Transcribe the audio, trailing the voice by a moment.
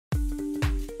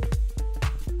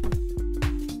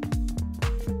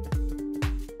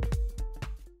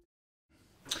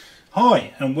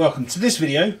Hi and welcome to this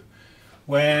video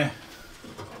where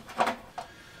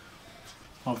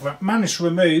I've managed to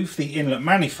remove the inlet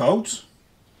manifolds,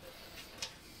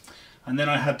 and then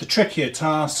I had the trickier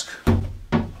task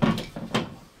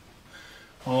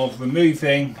of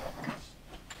removing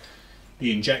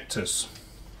the injectors.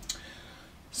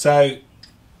 So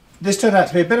this turned out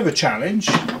to be a bit of a challenge.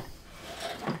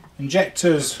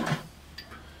 Injectors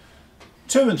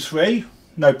 2 and 3,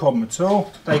 no problem at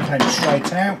all, they came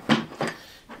straight out.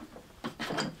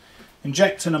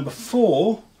 Injector number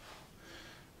 4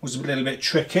 was a little bit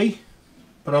tricky,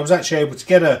 but I was actually able to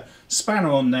get a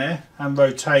spanner on there and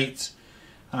rotate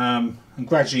and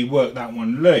gradually work that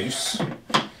one loose.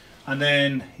 And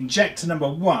then injector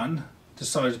number 1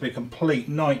 decided to be a complete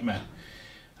nightmare,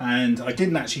 and I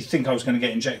didn't actually think I was going to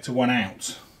get injector 1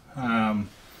 out,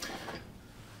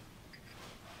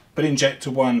 but injector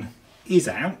 1 is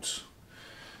out,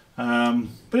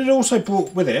 but it also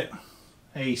brought with it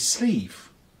a sleeve.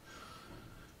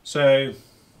 So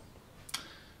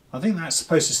I think that's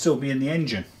supposed to still be in the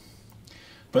engine,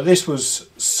 but this was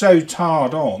so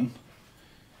tarred on,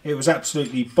 it was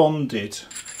absolutely bonded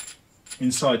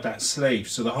inside that sleeve,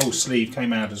 so the whole sleeve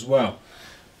came out as well.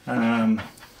 Now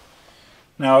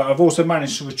I've also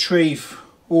managed to retrieve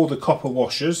all the copper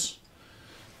washers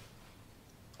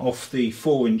off the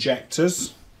 4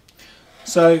 injectors,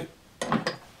 so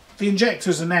the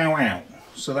injectors are now out,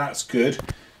 so that's good.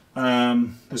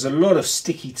 There's a lot of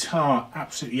sticky tar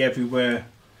absolutely everywhere,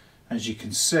 as you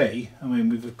can see. I mean,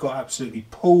 we've got absolutely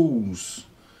pools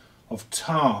of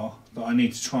tar that I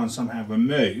need to try and somehow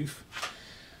remove.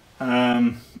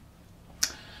 But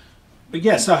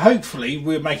yeah, so hopefully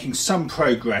we're making some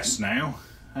progress now,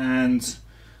 and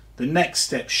the next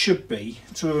step should be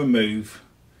to remove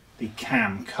the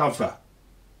cam cover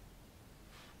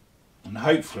and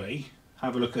hopefully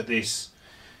have a look at this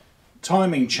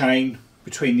timing chain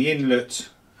between the inlet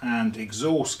and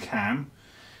exhaust cam,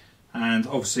 and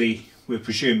obviously we're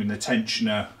presuming the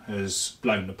tensioner has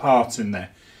blown apart in there,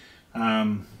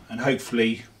 and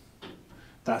hopefully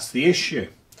that's the issue.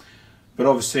 But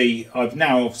obviously I've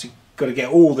now got to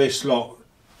get all this lot,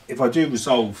 if I do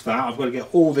resolve that, I've got to get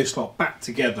all this lot back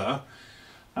together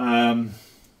and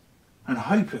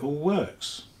hope it all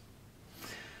works.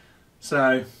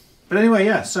 So but anyway,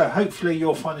 yeah, so hopefully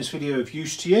you'll find this video of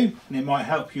use to you, and it might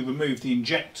help you remove the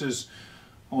injectors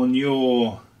on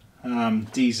your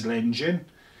diesel engine.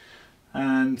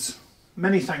 And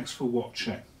many thanks for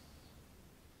watching.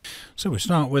 So we'll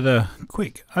start with a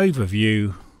quick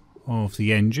overview of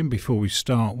the engine before we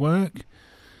start work.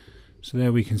 So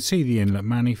there we can see the inlet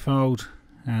manifold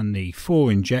and the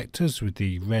 4 injectors with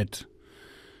the red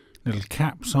little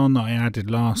caps on that I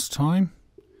added last time.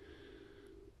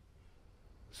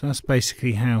 So that's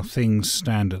basically how things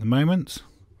stand at the moment.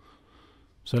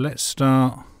 So let's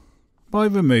start by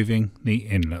removing the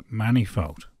inlet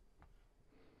manifold.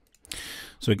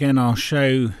 So again, I'll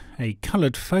show a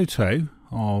coloured photo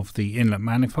of the inlet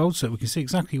manifold so that we can see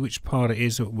exactly which part it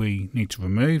is that we need to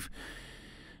remove.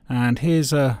 And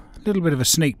here's a little bit of a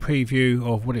sneak preview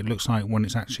of what it looks like when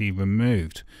it's actually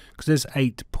removed, because there's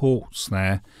 8 ports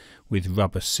there with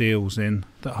rubber seals in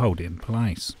that hold it in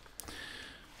place.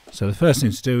 So the first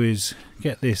thing to do is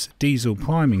get this diesel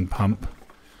priming pump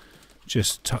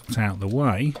just tucked out the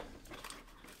way,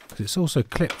 because it's also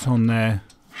clipped on there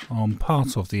on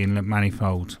part of the inlet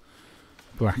manifold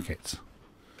bracket.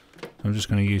 So I'm just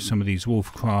going to use some of these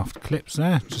Wolfcraft clips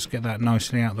there, just get that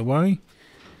nicely out of the way.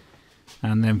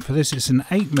 And then for this, it's an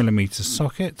 8mm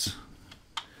socket,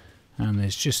 and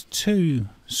there's just 2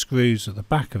 screws at the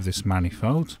back of this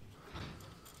manifold.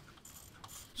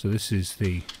 So this is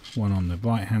the one on the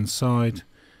right hand side.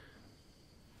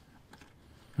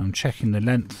 I'm checking the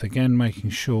length again,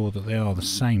 making sure that they are the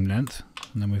same length.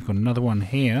 And then we've got another one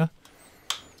here.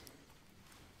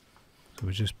 So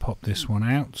we just pop this one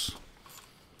out.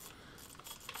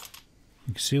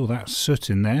 You can see all that soot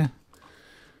in there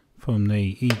from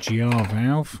the EGR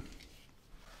valve.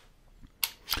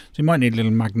 So you might need a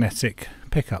little magnetic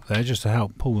pickup there just to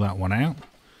help pull that one out.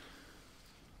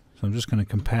 So I'm just going to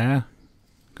confirm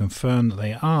that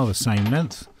they are the same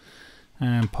length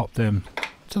and pop them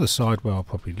to the side where I'll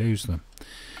probably lose them.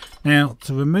 Now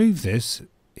to remove this,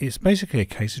 it's basically a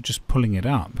case of just pulling it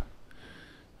up,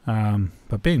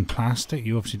 but being plastic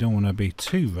you obviously don't want to be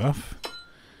too rough.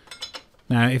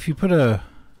 Now if you put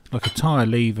like a tyre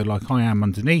lever like I am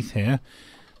underneath here,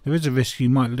 there is a risk you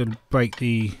might break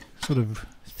the sort of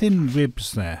thin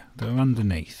ribs there that are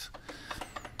underneath,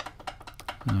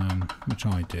 which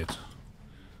I did.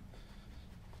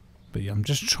 But I'm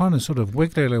just trying to sort of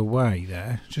wiggle it away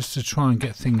there, just to try and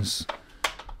get things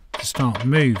to start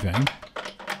moving.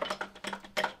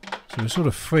 So we're sort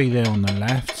of free there on the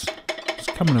left. It's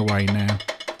coming away now.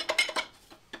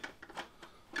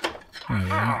 There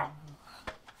we are.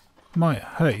 Might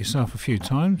hurt yourself a few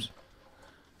times.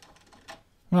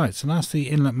 Right, so that's the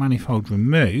inlet manifold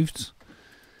removed.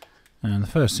 And the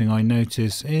first thing I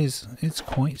notice is it's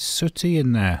quite sooty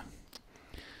in there.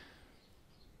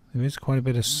 There is quite a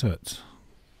bit of soot.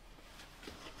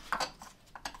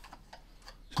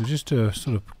 So just do a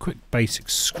sort of quick basic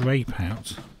scrape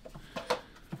out.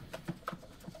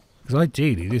 Because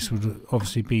ideally this would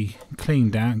obviously be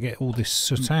cleaned out and get all this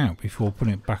soot out before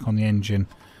putting it back on the engine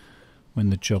when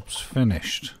the job's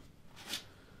finished.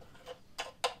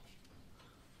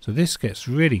 So this gets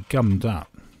really gummed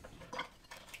up.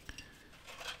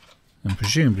 And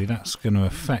presumably that's going to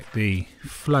affect the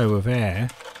flow of air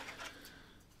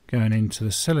going into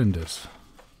the cylinders.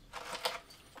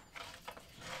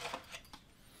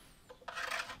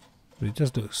 But it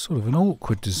does look sort of an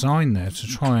awkward design there to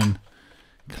try and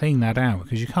clean that out,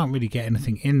 because you can't really get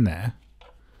anything in there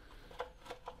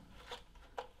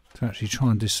to actually try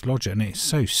and dislodge it, and it's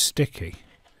so sticky.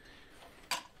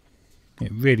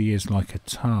 It really is like a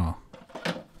tar.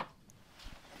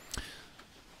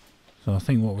 So I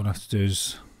think what we'll have to do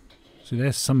is, so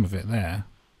there's some of it there,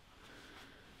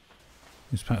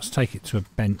 is perhaps take it to a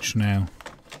bench now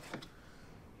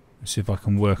and see if I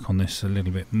can work on this a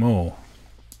little bit more.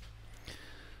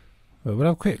 But we'll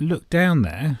have a quick look down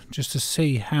there just to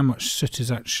see how much soot is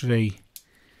actually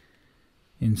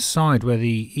inside where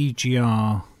the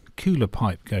EGR cooler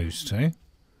pipe goes to.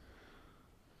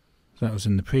 So that was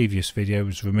in the previous video,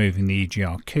 was removing the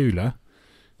EGR cooler,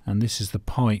 and this is the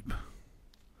pipe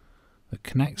that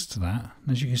connects to that.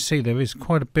 And as you can see, there is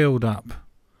quite a build up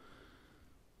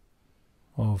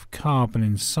of carbon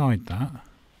inside that,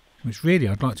 which really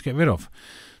I'd like to get rid of.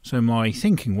 So my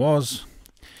thinking was,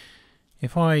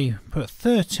 if I put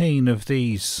 13 of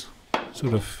these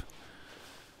sort of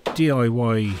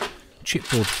DIY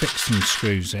chipboard fixing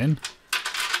screws in,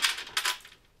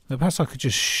 then perhaps I could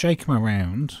just shake them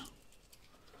around,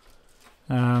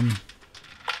 and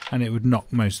it would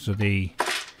knock most of the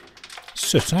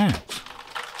soot out.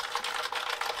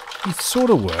 It sort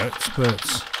of worked,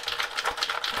 but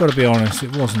got to be honest,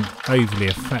 it wasn't overly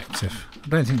effective. I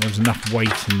don't think there was enough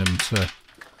weight in them to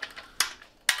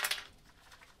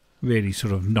really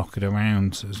sort of knock it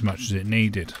around as much as it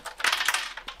needed.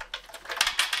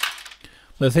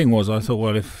 The thing was, I thought,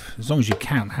 well, if as long as you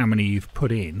count how many you've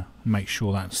put in, make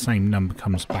sure that same number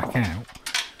comes back out.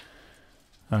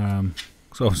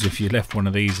 So obviously if you left one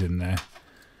of these in there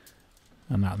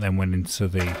and that then went into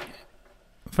the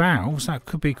valves, that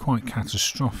could be quite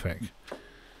catastrophic.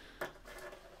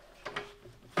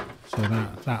 So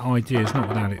that idea is not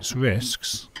without its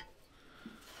risks.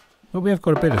 But we have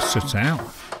got a bit of soot out.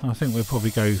 I think we'll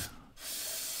probably go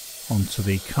onto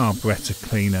the carburetor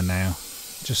cleaner now,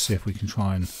 just see if we can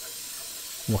try and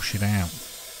wash it out.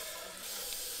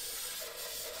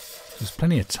 There's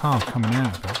plenty of tar coming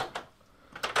out of it.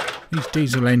 These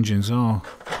diesel engines are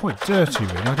quite dirty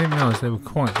really. I didn't realise they were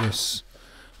quite this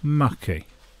mucky.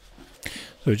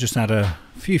 So we just had a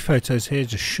few photos here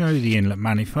to show the inlet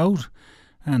manifold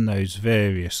and those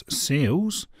various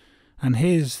seals. And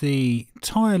here's the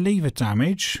tyre lever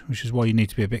damage, which is why you need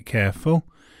to be a bit careful.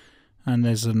 And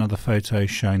there's another photo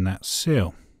showing that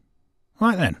seal.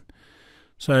 Right then,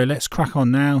 so let's crack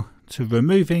on now to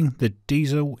removing the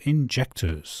diesel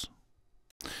injectors.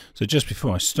 So just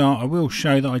before I start, I will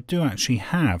show that I do actually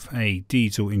have a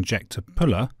diesel injector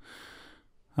puller,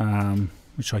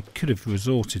 which I could have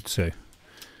resorted to.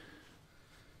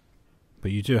 But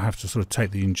you do have to sort of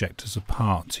take the injectors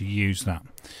apart to use that,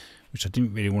 which I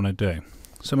didn't really want to do.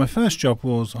 So my first job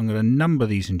was, I'm going to number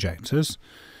these injectors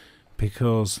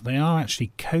because they are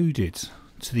actually coded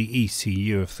to the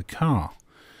ECU of the car.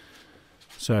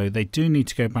 So they do need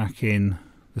to go back in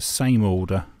the same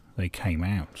order they came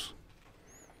out.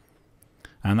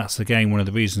 And that's again one of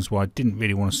the reasons why I didn't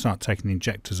really want to start taking the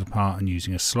injectors apart and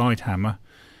using a slide hammer.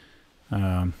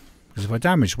 Because if I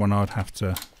damaged one, I'd have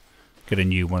to get a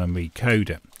new one and recode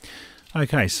it.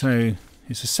 Okay, so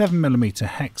it's a 7mm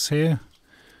hex here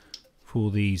for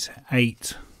these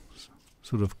 8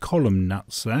 sort of column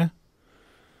nuts there.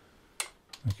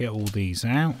 I'll get all these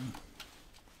out.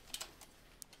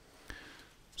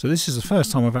 So this is the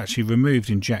first time I've actually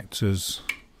removed injectors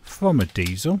from a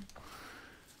diesel.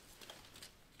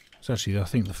 It's actually, I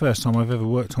think, the first time I've ever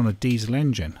worked on a diesel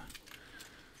engine.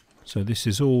 So this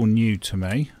is all new to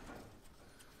me.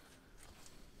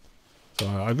 So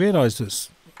I realise that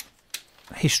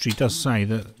history does say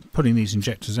that putting these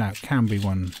injectors out can be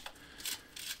one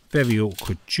very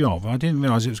awkward job. I didn't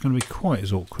realise it was going to be quite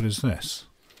as awkward as this.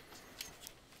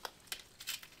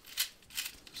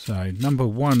 So number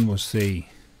one was the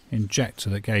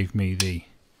injector that gave me the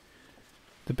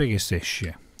biggest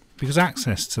issue, because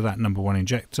access to that number one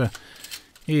injector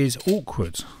is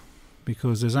awkward,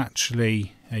 because there's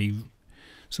actually a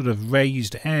sort of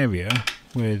raised area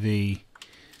where the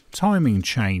timing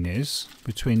chain is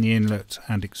between the inlet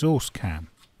and exhaust cam,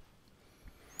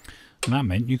 and that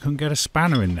meant you couldn't get a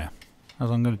spanner in there, as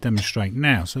I'm going to demonstrate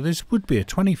now. So this would be a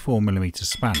 24mm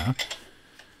spanner,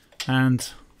 and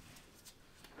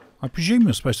I presume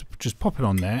you're supposed to just pop it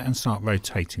on there and start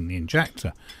rotating the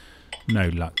injector. No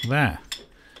luck there.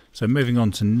 So moving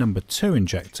on to number two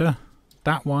injector,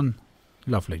 that one,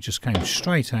 lovely, just came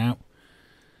straight out.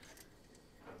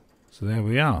 So there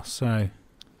we are. So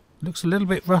looks a little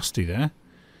bit rusty there.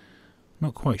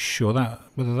 Not quite sure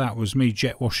whether that was me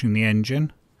jet washing the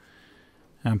engine,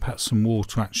 and perhaps some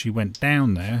water actually went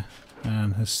down there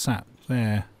and has sat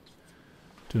there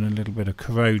doing a little bit of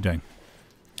corroding.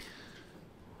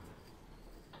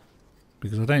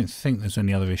 Because I don't think there's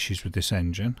any other issues with this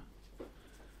engine,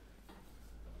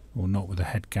 or not with the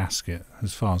head gasket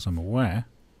as far as I'm aware.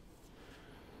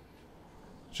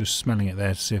 Just smelling it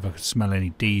there to see if I could smell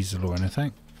any diesel or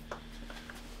anything.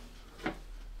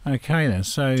 Okay then,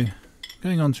 so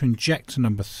going on to injector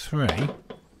number 3,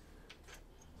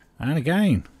 and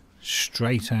again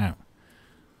straight out.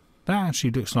 That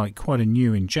actually looks like quite a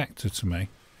new injector to me.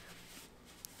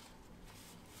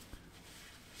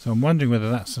 So I'm wondering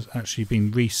whether that's actually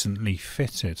been recently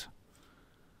fitted,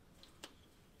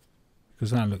 because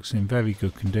that looks in very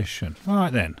good condition.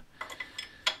 Right then,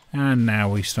 and now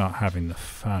we start having the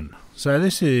fun. So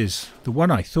this is the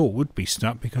one I thought would be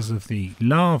stuck because of the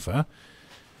lava,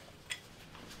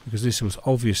 because this was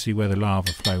obviously where the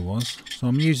lava flow was. So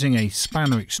I'm using a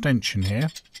spanner extension here,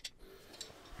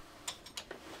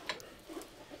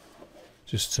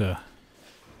 just to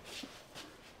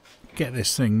get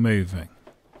this thing moving.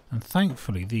 And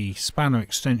thankfully the spanner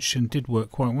extension did work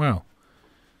quite well.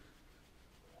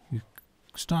 You're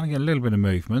starting to get a little bit of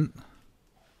movement.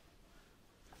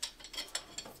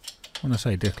 When I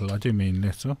say little, I do mean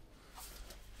little.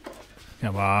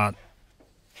 Come on,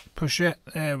 push it,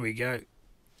 there we go.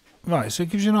 Right, so it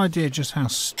gives you an idea just how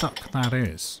stuck that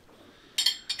is.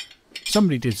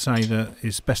 Somebody did say that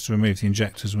it's best to remove the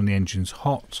injectors when the engine's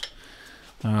hot.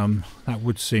 That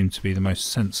would seem to be the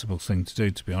most sensible thing to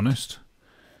do, to be honest,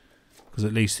 because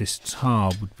at least this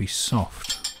tar would be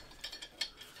soft.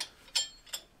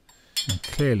 And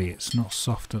clearly it's not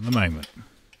soft at the moment.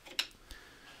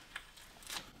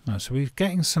 Right, so we're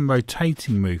getting some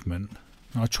rotating movement.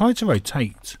 Now, I tried to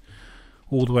rotate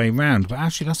all the way around, but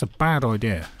actually that's a bad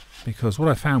idea, because what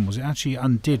I found was it actually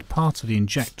undid part of the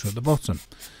injector at the bottom.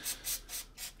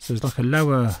 So there's like a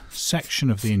lower section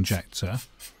of the injector,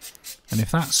 and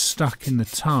if that's stuck in the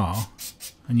tar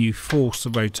and you force the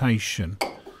rotation,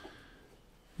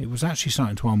 it was actually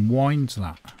starting to unwind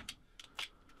that.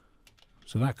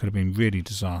 So that could have been really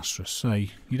disastrous. So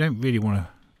you don't really want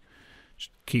to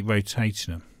keep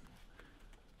rotating them.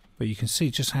 But you can see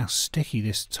just how sticky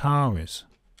this tar is.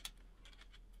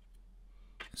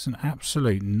 It's an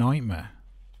absolute nightmare.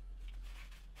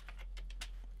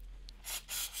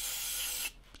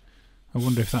 I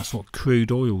wonder if that's what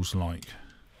crude oil's like.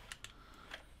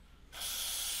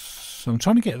 So I'm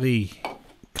trying to get the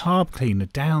carb cleaner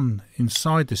down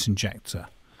inside this injector,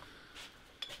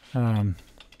 down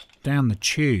the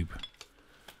tube.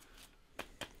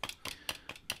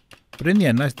 But in the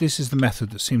end, this is the method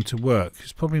that seemed to work.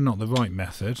 It's probably not the right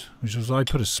method, which was I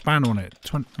put a spanner on it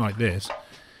like this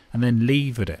and then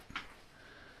levered it.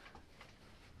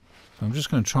 So I'm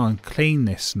just going to try and clean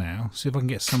this now, see if I can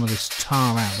get some of this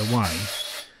tar out of the way,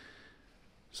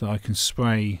 so I can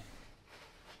spray.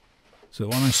 So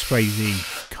when I spray the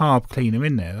carb cleaner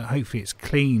in there, hopefully it's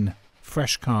clean,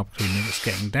 fresh carb cleaner that's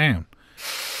getting down.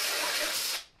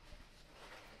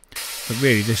 But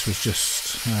really this was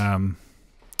just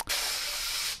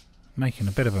making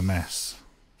a bit of a mess.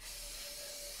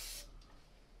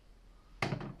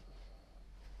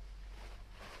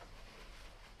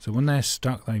 So when they're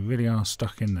stuck, they really are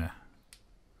stuck in there.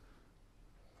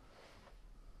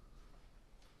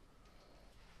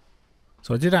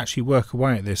 So I did actually work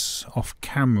away at this off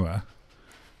camera,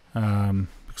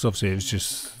 because obviously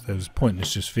it was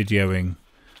pointless just videoing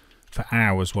for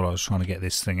hours while I was trying to get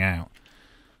this thing out.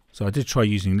 So I did try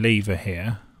using lever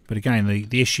here, but again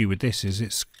the issue with this is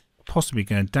it's possibly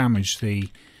going to damage the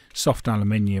soft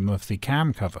aluminium of the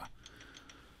cam cover.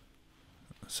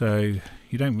 So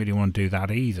you don't really want to do that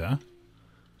either.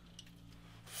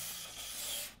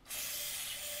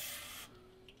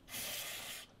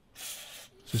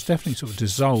 So it's definitely sort of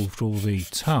dissolved all the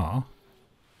tar.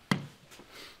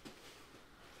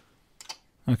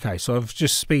 Okay, so I've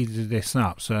just speeded this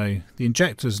up. So the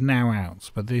injector's now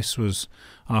out, but this was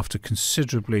after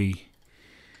considerably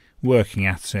working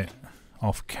at it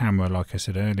off camera, like I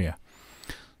said earlier.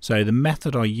 So the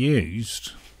method I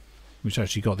used, which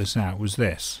actually got this out, was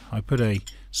this. I put a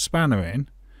spanner in,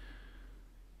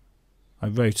 I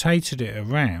rotated it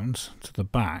around to the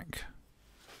back,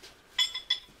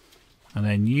 and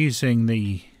then using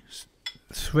the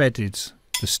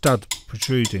stud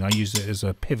protruding, I used it as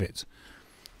a pivot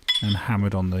and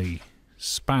hammered on the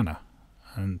spanner,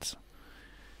 and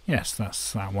yes,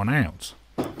 that's that one out.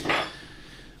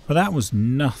 But that was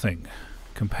nothing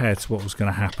compared to what was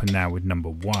going to happen now with number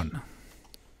 1.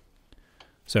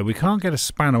 So we can't get a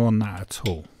spanner on that at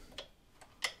all.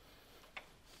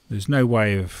 There's no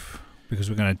way of, because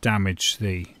we're going to damage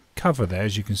the cover there.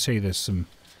 As you can see, there's some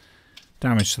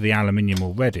damage to the aluminium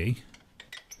already.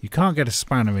 You can't get a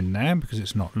spanner in there because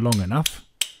it's not long enough.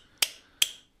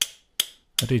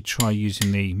 I did try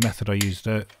using the method I used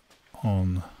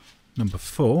on number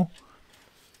 4.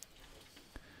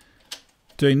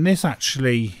 Doing this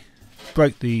actually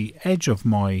broke the edge of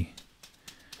my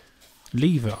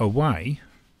lever away,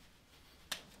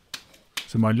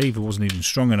 so my lever wasn't even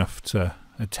strong enough to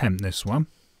attempt this one.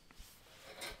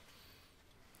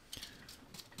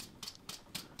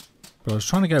 But I was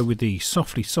trying to go with the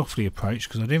softly approach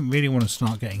because I didn't really want to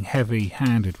start getting heavy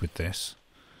handed with this,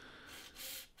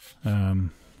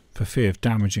 for fear of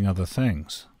damaging other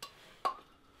things.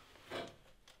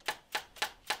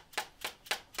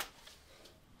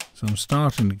 So I'm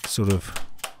starting to sort of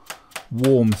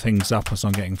warm things up as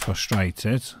I'm getting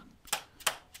frustrated,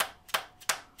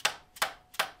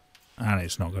 and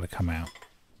it's not going to come out.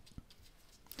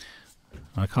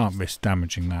 I can't risk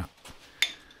damaging that.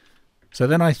 So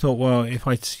then I thought, well, if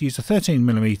I use a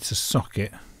 13mm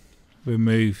socket,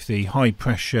 remove the high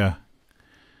pressure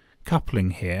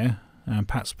coupling here, and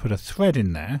perhaps put a thread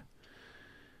in there,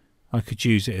 I could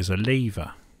use it as a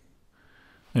lever.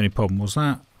 The only problem was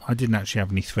that I didn't actually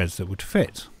have any threads that would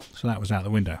fit, so that was out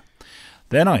the window.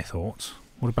 Then I thought,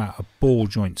 what about a ball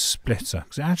joint splitter?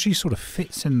 Because it actually sort of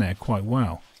fits in there quite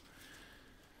well.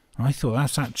 And I thought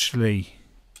that's actually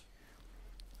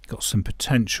got some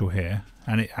potential here,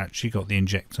 and it actually got the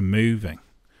injector moving.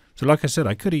 So like I said,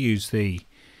 I could have used the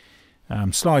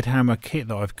slide hammer kit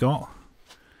that I've got.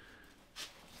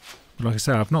 But like I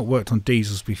said, I've not worked on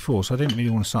diesels before, so I didn't really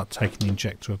want to start taking the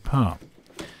injector apart.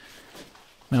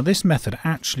 Now this method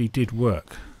actually did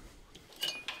work.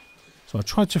 So I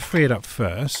tried to free it up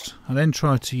first. I then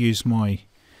tried to use my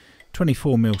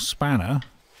 24mm spanner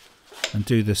and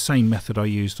do the same method I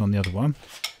used on the other one,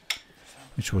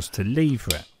 which was to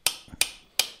lever it.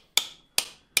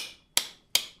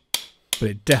 But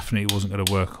it definitely wasn't going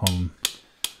to work on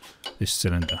this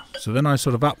cylinder. So then I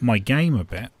sort of upped my game a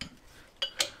bit,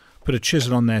 put a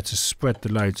chisel on there to spread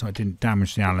the load so I didn't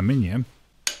damage the aluminium,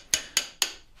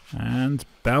 and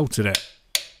belted it.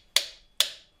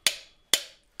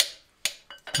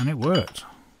 And it worked.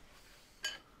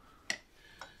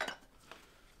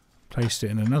 Placed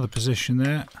it in another position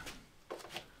there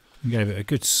and gave it a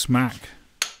good smack,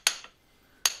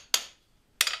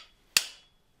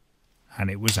 and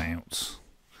it was out.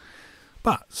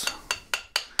 But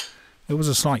there was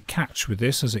a slight catch with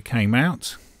this as it came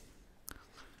out,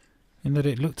 in that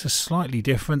it looked slightly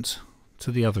different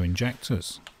to the other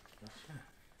injectors.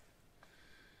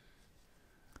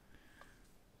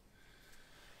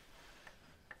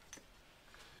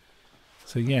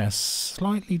 So yes,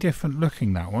 slightly different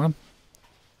looking, that one,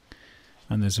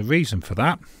 and there's a reason for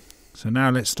that. So now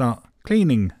let's start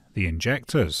cleaning the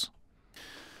injectors.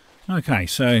 Okay,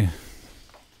 so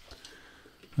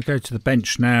I'll go to the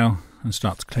bench now and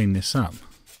start to clean this up.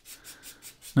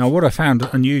 Now what I found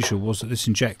unusual was that this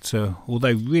injector,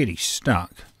 although really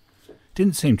stuck,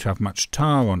 didn't seem to have much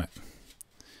tar on it,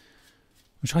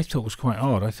 which I thought was quite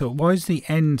odd. I thought, why has the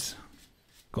end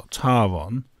got tar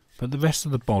on but the rest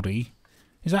of the body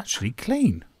is actually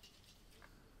clean?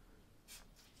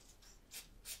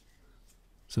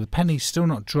 So the penny's still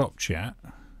not dropped yet.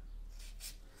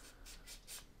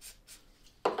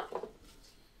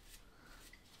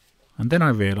 And then I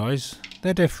realise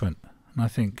they're different, and I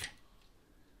think,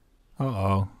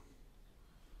 uh-oh,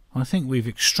 I think we've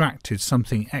extracted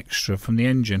something extra from the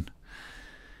engine.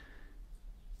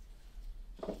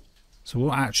 So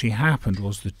what actually happened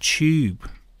was the tube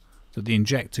that the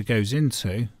injector goes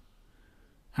into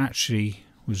actually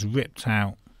was ripped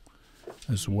out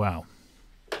as well.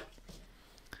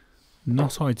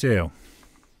 Not ideal.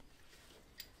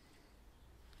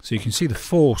 So you can see the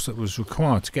force that was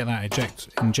required to get that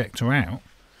injector out.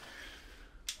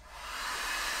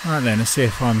 Right then, let's see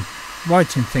if I'm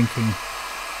right in thinking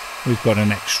we've got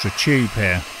an extra tube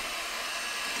here.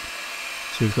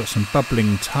 So we've got some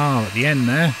bubbling tar at the end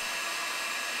there.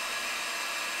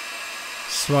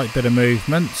 Slight bit of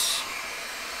movements.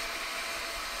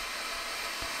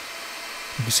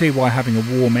 You can see why having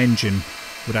a warm engine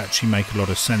would actually make a lot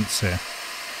of sense here.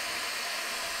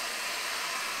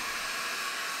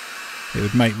 It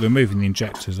would make removing the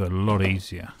injectors a lot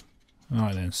easier.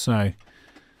 Right then, so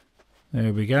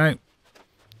there we go.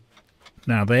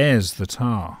 Now there's the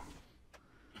tar.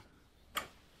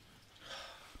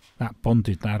 That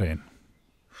bonded that in.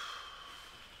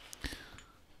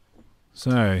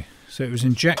 So it was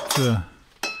injector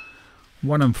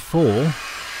 1 and 4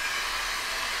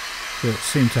 that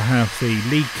seemed to have the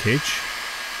leakage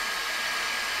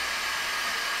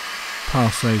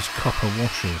past those copper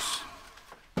washers.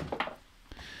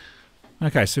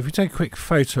 Okay, so if we take a quick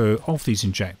photo of these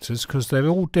injectors, because they're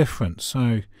all different.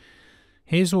 So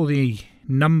here's all the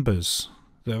numbers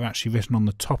that are actually written on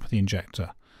the top of the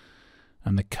injector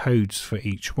and the codes for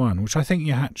each one, which I think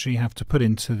you actually have to put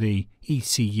into the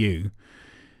ECU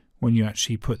when you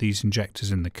actually put these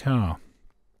injectors in the car.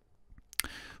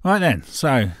 Right then,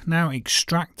 so now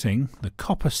extracting the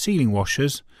copper sealing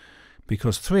washers,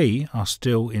 because 3 are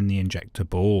still in the injector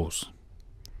bores.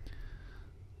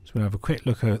 So we'll have a quick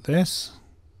look at this.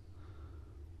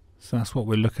 So that's what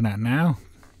we're looking at now.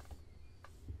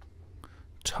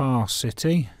 Tar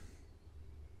City.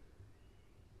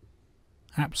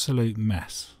 Absolute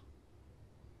mess.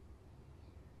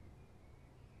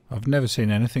 I've never seen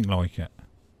anything like it.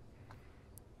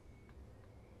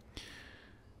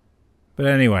 But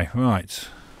anyway, right.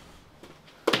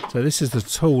 So this is the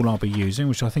tool I'll be using,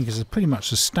 which I think is pretty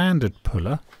much a standard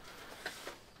puller.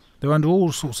 They're under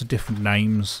all sorts of different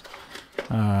names,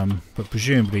 but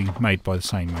presumably made by the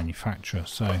same manufacturer.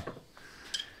 So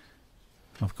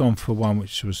I've gone for one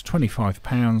which was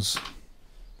 £25.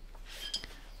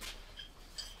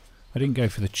 I didn't go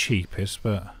for the cheapest,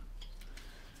 but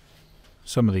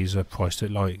some of these are priced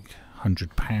at like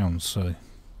 £100, so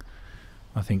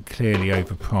I think clearly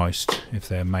overpriced if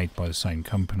they're made by the same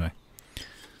company.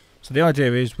 So the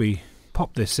idea is we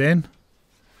pop this in,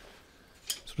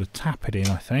 sort of tap it in,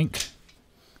 I think,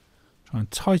 try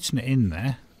and tighten it in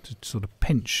there to sort of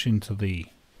pinch into the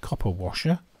copper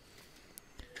washer,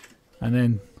 and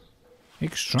then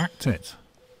extract it.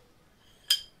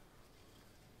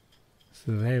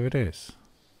 So there it is.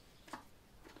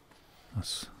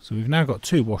 So we've now got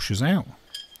 2 washers out.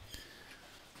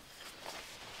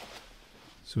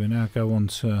 So we now go on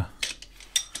to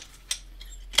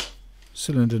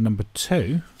cylinder number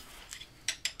 2.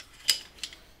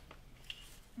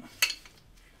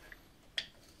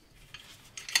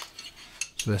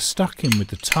 So they're stuck in with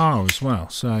the tar as well,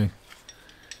 so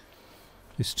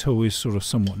this tool is sort of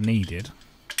somewhat needed.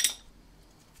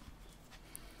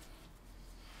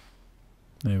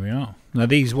 There we are. Now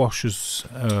these washers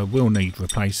will need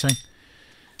replacing.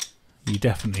 You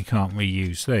definitely can't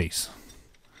reuse these.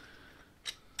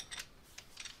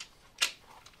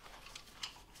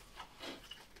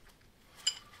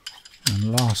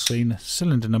 And lastly,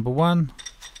 cylinder number 1.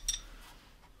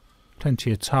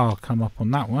 Plenty of tar come up on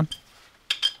that one.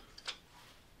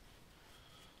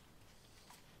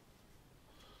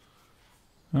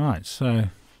 Alright, so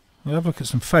we'll have a look at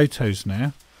some photos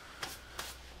now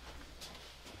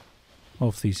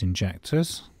of these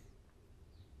injectors.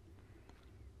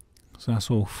 So that's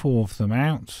all 4 of them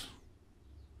out.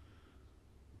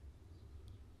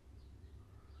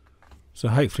 So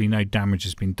hopefully no damage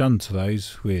has been done to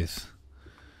those with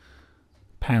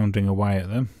pounding away at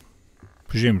them.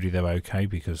 Presumably they're okay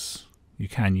because you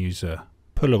can use a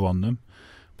puller on them,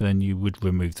 but then you would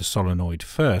remove the solenoid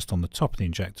first on the top of the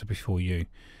injector before you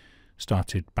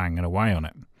started banging away on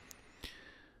it.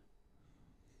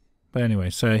 But anyway,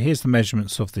 so here's the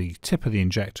measurements of the tip of the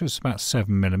injector. It's about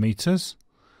 7mm,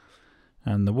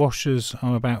 and the washers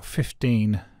are about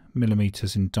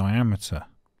 15mm in diameter.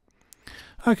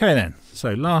 Okay then,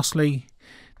 so lastly,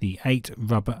 the 8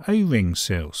 rubber O-ring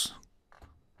seals.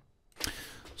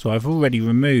 So I've already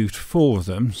removed 4 of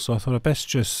them, so I thought I'd best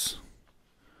just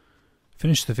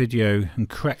finish the video and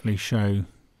correctly show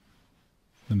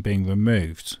them being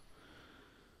removed.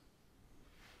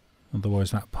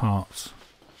 Otherwise that part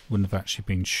wouldn't have actually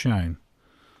been shown.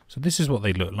 So this is what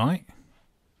they look like.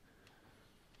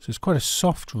 So it's quite a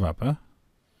soft rubber,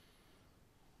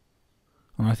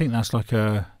 and I think that's like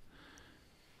a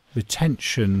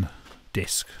retention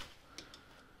disc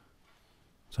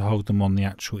to hold them on the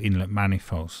actual inlet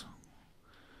manifolds.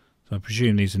 So I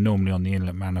presume these are normally on the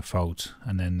inlet manifold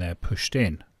and then they're pushed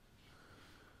in.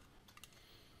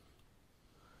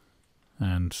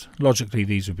 And logically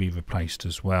these would be replaced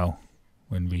as well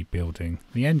when rebuilding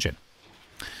the engine.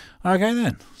 Okay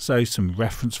then, so some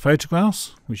reference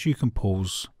photographs which you can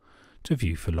pause to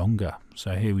view for longer.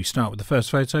 So here we start with the first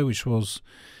photo, which was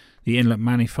the inlet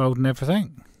manifold and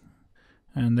everything.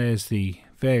 And there's the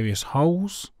various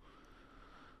holes.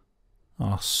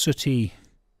 Our sooty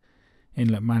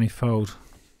inlet manifold.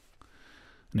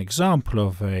 An example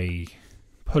of a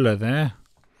puller there,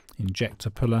 injector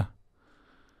puller.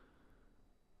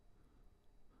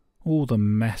 All the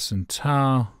mess and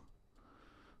tar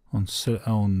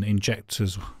on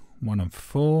injectors 1 and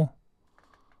 4.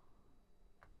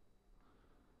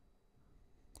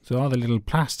 So are the little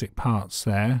plastic parts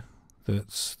there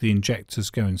that the injectors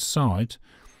go inside.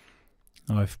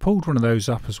 I've pulled one of those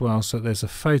up as well, so there's a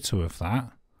photo of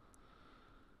that.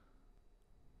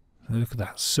 Look at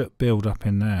that soot build up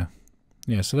in there.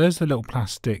 Yeah, so there's the little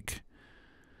plastic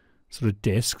sort of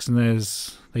discs, and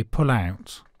they pull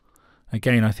out.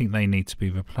 Again, I think they need to be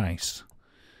replaced.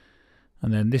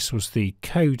 And then this was the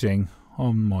coding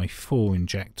on my 4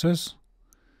 injectors.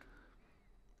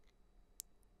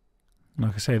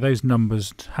 Like I say, those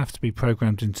numbers have to be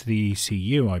programmed into the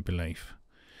ECU, I believe,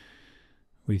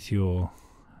 with your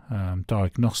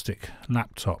diagnostic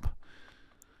laptop.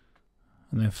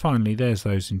 And then finally there's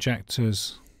those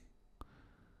injectors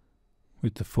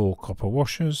with the 4 copper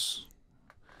washers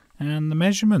and the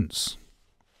measurements.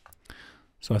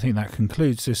 So I think that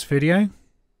concludes this video.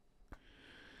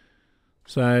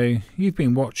 So you've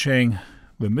been watching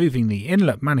removing the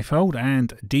inlet manifold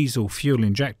and diesel fuel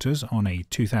injectors on a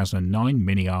 2009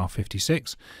 MINI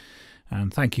R56.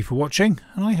 And thank you for watching,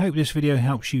 and I hope this video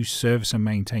helps you service and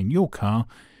maintain your car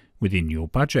within your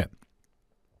budget.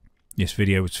 This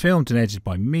video was filmed and edited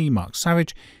by me, Mark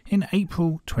Savage, in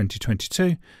April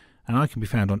 2022, and I can be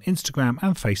found on Instagram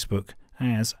and Facebook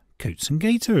as Coats and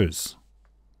Gators.